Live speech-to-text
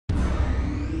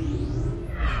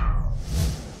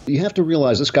You have to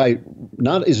realize this guy,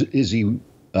 not is he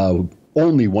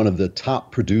only one of the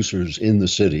top producers in the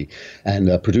city and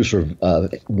a producer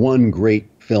of one great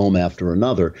film after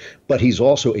another, but he's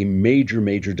also a major,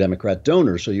 major Democrat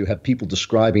donor. So you have people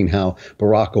describing how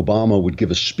Barack Obama would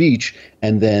give a speech,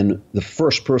 and then the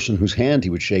first person whose hand he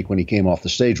would shake when he came off the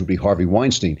stage would be Harvey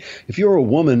Weinstein. If you're a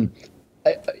woman,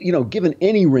 given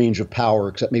any range of power,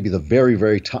 except maybe the very,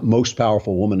 very top, most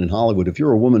powerful woman in Hollywood, if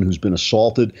you're a woman who's been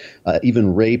assaulted,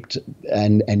 even raped,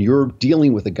 and you're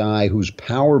dealing with a guy whose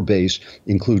power base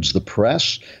includes the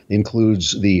press,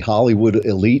 includes the Hollywood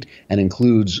elite, and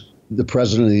includes the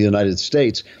president of the United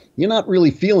States, you're not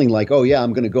really feeling like, oh, yeah,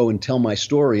 I'm going to go and tell my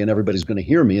story and everybody's going to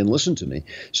hear me and listen to me.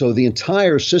 So the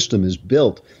entire system is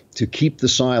built to keep the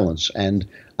silence. And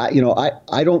I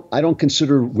don't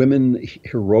consider women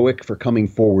heroic for coming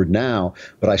forward now,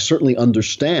 but I certainly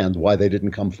understand why they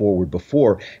didn't come forward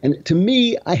before. And to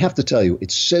me, I have to tell you,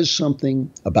 it says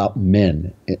something about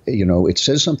men. It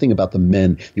says something about the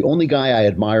men. The only guy I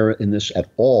admire in this at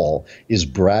all is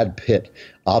Brad Pitt,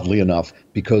 oddly enough,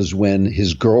 because when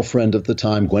his girlfriend at the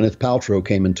time, Gwyneth Paltrow,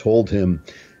 came and told him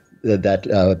that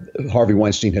Harvey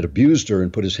Weinstein had abused her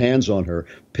and put his hands on her,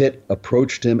 Pitt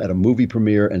approached him at a movie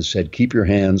premiere and said, "Keep your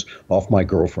hands off my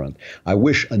girlfriend." I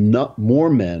wish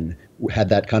more men had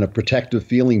that kind of protective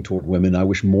feeling toward women. I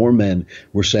wish more men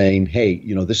were saying, hey,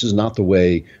 this is not the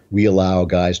way we allow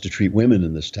guys to treat women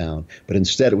in this town. But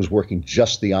instead, it was working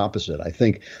just the opposite. I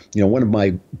think, one of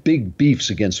my big beefs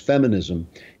against feminism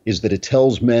is that it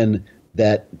tells men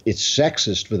that it's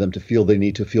sexist for them to feel they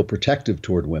need to feel protective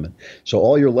toward women. So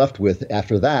all you're left with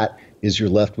after that is you're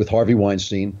left with Harvey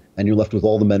Weinstein, and you're left with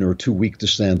all the men who are too weak to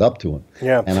stand up to him.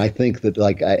 Yeah. And I think that,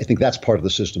 I think that's part of the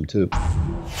system too.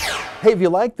 Hey, if you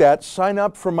like that, sign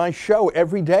up for my show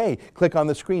every day. Click on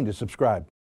the screen to subscribe.